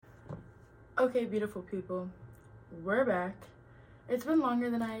Okay, beautiful people, we're back. It's been longer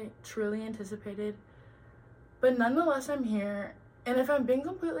than I truly anticipated, but nonetheless, I'm here. And if I'm being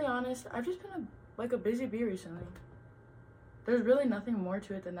completely honest, I've just been a busy bee recently. There's really nothing more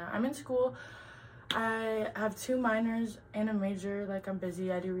to it than that. I'm in school. I have 2 minors and a major. Like, I'm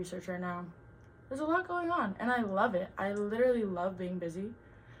busy. I do research right now. There's a lot going on, and I love it. I literally love being busy.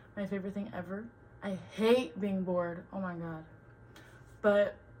 My favorite thing ever. I hate being bored. Oh my god.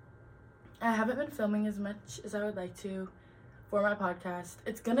 But I haven't been filming as much as I would like to for my podcast.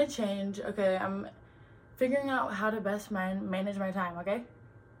 It's gonna change. Okay, I'm figuring out how to best manage my time, okay?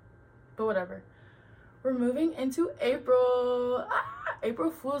 But whatever. We're moving into April.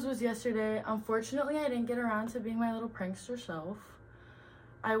 April Fool's was yesterday. Unfortunately, I didn't get around to being my little prankster self.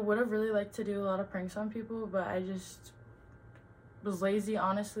 I would have really liked to do a lot of pranks on people, but I just was lazy,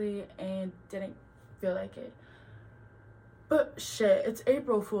 honestly, and didn't feel like it. But shit, it's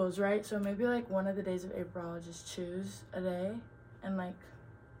April Fool's, right? So maybe like one of the days of April, I'll just choose a day and like,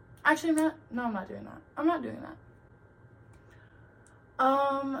 actually, I'm not doing that. I'm not doing that.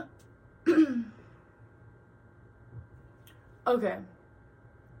 Okay.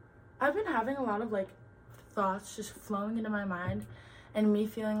 I've been having a lot of like thoughts just flowing into my mind and me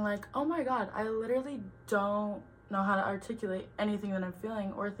feeling like, oh my god, I literally don't know how to articulate anything that I'm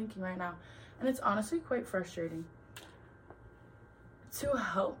feeling or thinking right now. And it's honestly quite frustrating. To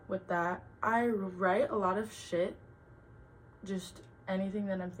help with that, I write a lot of shit, just anything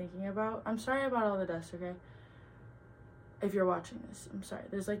that I'm thinking about. I'm sorry about all the dust, okay? If you're watching this, I'm sorry.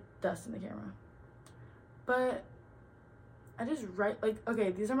 There's like dust in the camera. But I just write, like, okay,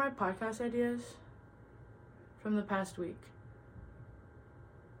 these are my podcast ideas from the past week.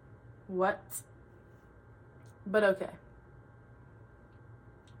 What? But okay.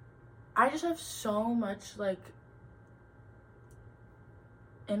 I just have so much, like,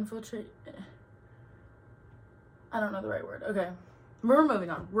 I don't know the right word. Okay. We're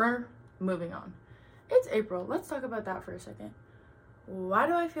moving on. It's April. Let's talk about that for a second. Why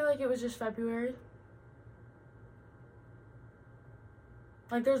do I feel like it was just February?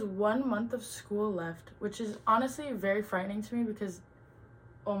 Like, there's 1 month of school left, which is honestly very frightening to me because,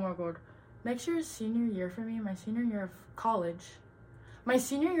 oh my god, next year is senior year for me, my senior year of college. My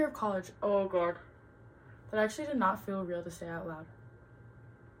senior year of college, oh god. That actually did not feel real to say out loud.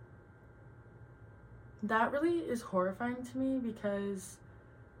 That really is horrifying to me because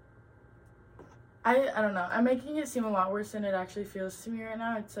I don't know. I'm making it seem a lot worse than it actually feels to me right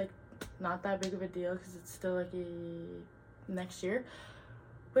now. It's like not that big of a deal because it's still like next year.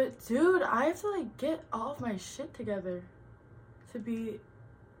 But dude, I have to like get all of my shit together to be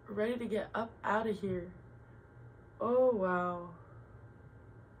ready to get up out of here. Oh wow.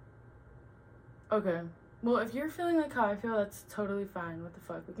 Okay. Well, if you're feeling like how I feel, that's totally fine. What the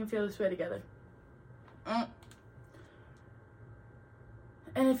fuck? We can feel this way together.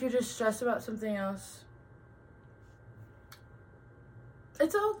 And if you're just stressed about something else,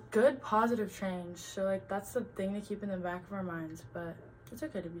 it's all good, positive change. So, like, that's the thing to keep in the back of our minds. But it's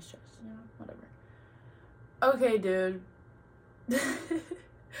okay to be stressed, you know? Whatever. Okay, dude.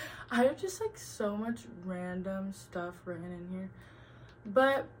 I have just, like, so much random stuff written in here.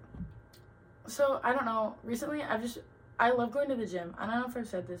 But, so, I don't know. Recently, I love going to the gym. I don't know if I've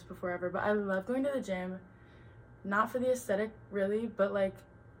said this before ever, but I love going to the gym. Not for the aesthetic, really, but, like,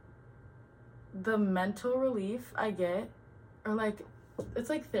 the mental relief I get, or, like,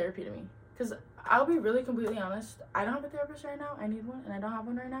 it's like therapy to me. Because I'll be really completely honest, I don't have a therapist right now. I need one, and I don't have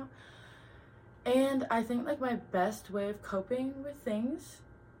one right now. And I think, like, my best way of coping with things,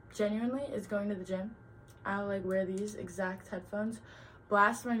 genuinely, is going to the gym. I'll, like, wear these exact headphones,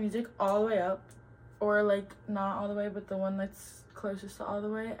 blast my music all the way up, or, like, not all the way, but the one that's closest to all the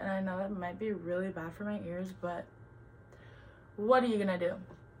way. And I know that might be really bad for my ears, but what are you gonna do?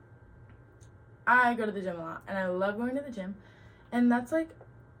 I go to the gym a lot, and I love going to the gym. And that's, like,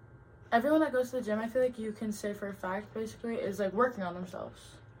 everyone that goes to the gym, I feel like you can say for a fact, basically, is, like, working on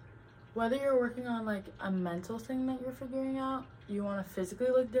themselves. Whether you're working on, like, a mental thing that you're figuring out, you want to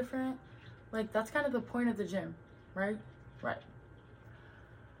physically look different, like, that's kind of the point of the gym, right? Right.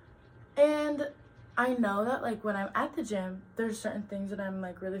 And I know that, like, when I'm at the gym, there's certain things that I'm,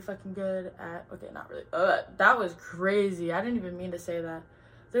 like, really fucking good at. Okay, not really. That was crazy. I didn't even mean to say that.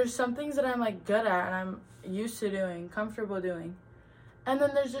 There's some things that I'm, like, good at and I'm used to doing, comfortable doing. And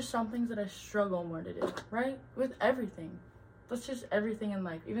then there's just some things that I struggle more to do, right? With everything. That's just everything in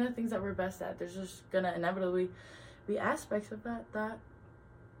life. Even the things that we're best at, there's just gonna inevitably be aspects of that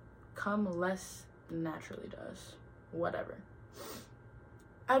come less naturally to us. Whatever.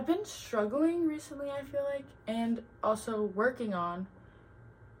 I've been struggling recently, I feel like, and also working on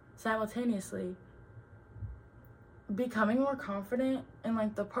simultaneously becoming more confident in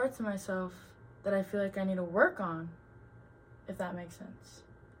like the parts of myself that I feel like I need to work on, if that makes sense.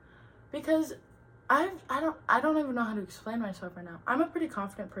 Because I don't even know how to explain myself right now. I'm a pretty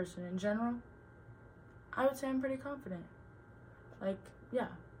confident person in general. I would say I'm pretty confident. Like, yeah.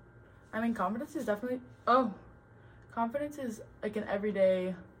 I mean, confidence is like an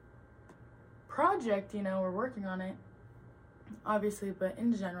everyday project, you know, we're working on it, obviously, but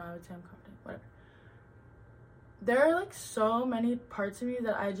in general, I would say I'm confident, whatever. There are, like, so many parts of me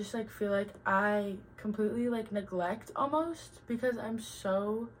that I just, like, feel like I completely, like, neglect almost because I'm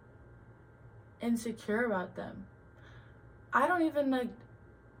so insecure about them. I don't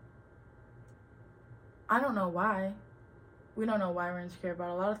know why. We don't know why we're insecure about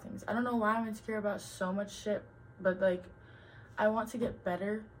a lot of things. I don't know why I'm insecure about so much shit, but, like, I want to get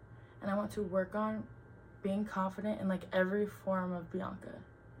better, and I want to work on being confident in, like, every form of Bianca,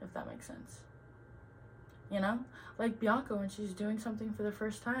 if that makes sense. You know? Like Bianca when she's doing something for the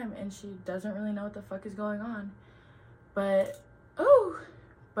first time, and she doesn't really know what the fuck is going on. Okay,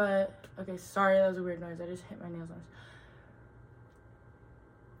 sorry, that was a weird noise. I just hit my nails on this.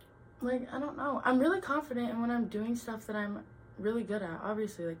 Like, I don't know. I'm really confident in when I'm doing stuff that I'm really good at,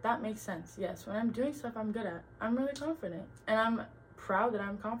 obviously. Like, that makes sense. Yes, when I'm doing stuff I'm good at, I'm really confident. And I'm proud that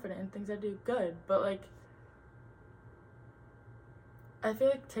I'm confident in things I do good. But, like, I feel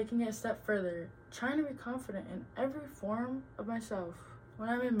like taking it a step further, trying to be confident in every form of myself. When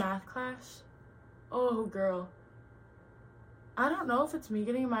I'm in math class, oh, girl. I don't know if it's me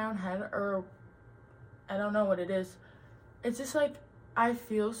getting in my own head or I don't know what it is. It's just, like, I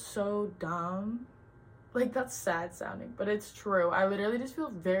feel so dumb. Like, that's sad sounding, but it's true. I literally just feel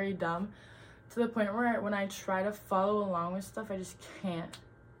very dumb to the point where when I try to follow along with stuff, I just can't.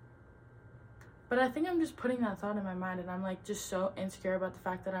 But I think I'm just putting that thought in my mind, and I'm, like, just so insecure about the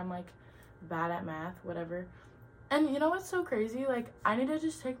fact that I'm, like, bad at math, whatever. And you know what's so crazy? Like, I need to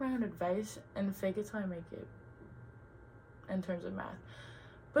just take my own advice and fake it till I make it in terms of math.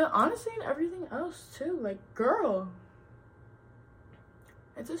 But honestly, in everything else, too. Like, girl,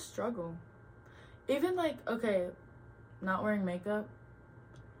 it's a struggle. Even, like, okay, not wearing makeup.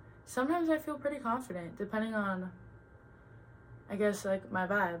 Sometimes I feel pretty confident, depending on, I guess, like, my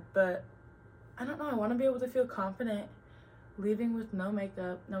vibe. But I don't know. I want to be able to feel confident leaving with no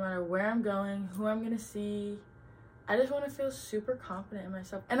makeup, no matter where I'm going, who I'm going to see. I just want to feel super confident in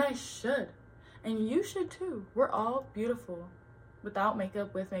myself. And I should. And you should, too. We're all beautiful. Without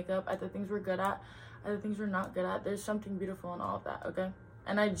makeup, with makeup, at the things we're good at the things we're not good at. There's something beautiful in all of that, okay?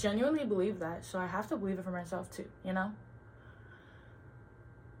 And I genuinely believe that, so I have to believe it for myself too, you know?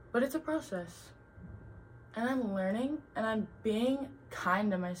 But it's a process. And I'm learning, and I'm being kind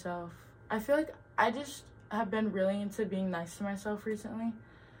to myself. I feel like I just have been really into being nice to myself recently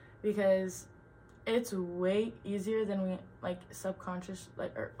because it's way easier than we, like,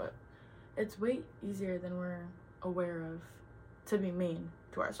 it's way easier than we're aware of to be mean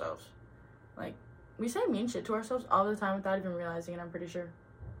to ourselves. Like, we say mean shit to ourselves all the time without even realizing it, I'm pretty sure.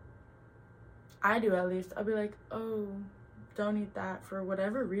 I do, at least. I'll be like, oh, don't eat that for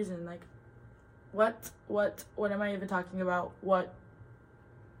whatever reason. Like, what am I even talking about? What?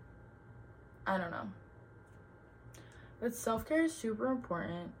 I don't know. But self-care is super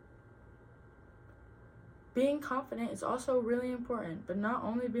important. Being confident is also really important, but not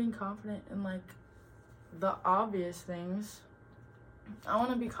only being confident in, like, the obvious things. I want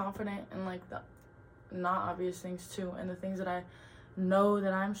to be confident in, like, the not obvious things too, and the things that I know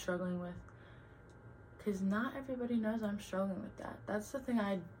that I'm struggling with, because not everybody knows I'm struggling with that. That's the thing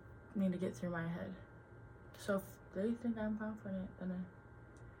I need to get through my head. So if they think I'm confident, then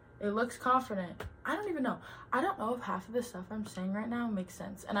it looks confident. I don't even know. I don't know if half of the stuff I'm saying right now makes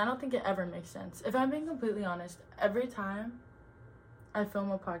sense, and I don't think it ever makes sense. If I'm being completely honest, every time I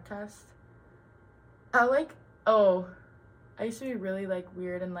film a podcast, I used to be really, like,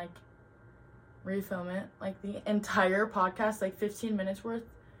 weird and, like, refilm it, like, the entire podcast, like, 15 minutes worth,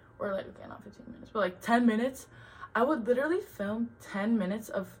 or, like, okay, not 15 minutes, but, like, 10 minutes. I would literally film 10 minutes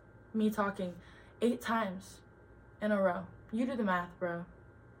of me talking 8 times in a row. You do the math, bro.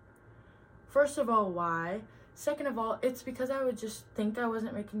 First of all, why? Second of all, it's because I would just think I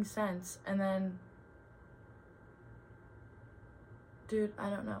wasn't making sense, and then, dude,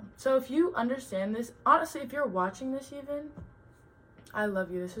 I don't know. So if you understand this, honestly, if you're watching this even, I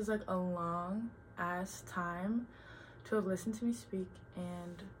love you. This is, like, a long ass time to have listened to me speak,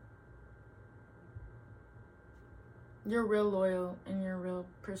 and you're real loyal and you're real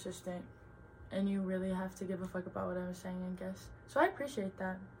persistent, and you really have to give a fuck about what I was saying, I guess. So I appreciate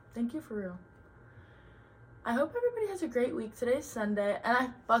that. Thank you, for real. I hope everybody has a great week. Today's Sunday, and I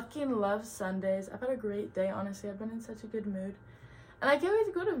fucking love Sundays. I've had a great day, honestly. I've been in such a good mood. And I can't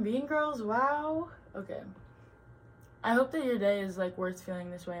wait to go to Mean Girls. Wow. Okay. I hope that your day is, like, worth feeling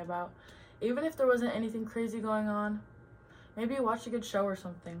this way about. Even if there wasn't anything crazy going on. Maybe you watched a good show or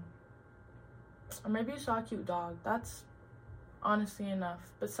something. Or maybe you saw a cute dog. That's honestly enough.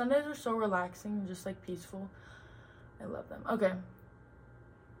 But Sundays are so relaxing and just, like, peaceful. I love them. Okay.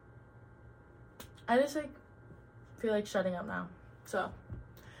 I just, like, feel like shutting up now. So,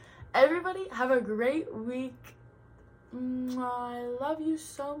 everybody have a great week. I love you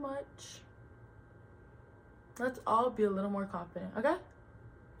so much. Let's all be a little more confident, okay?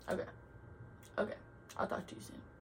 Okay. I'll talk to you soon.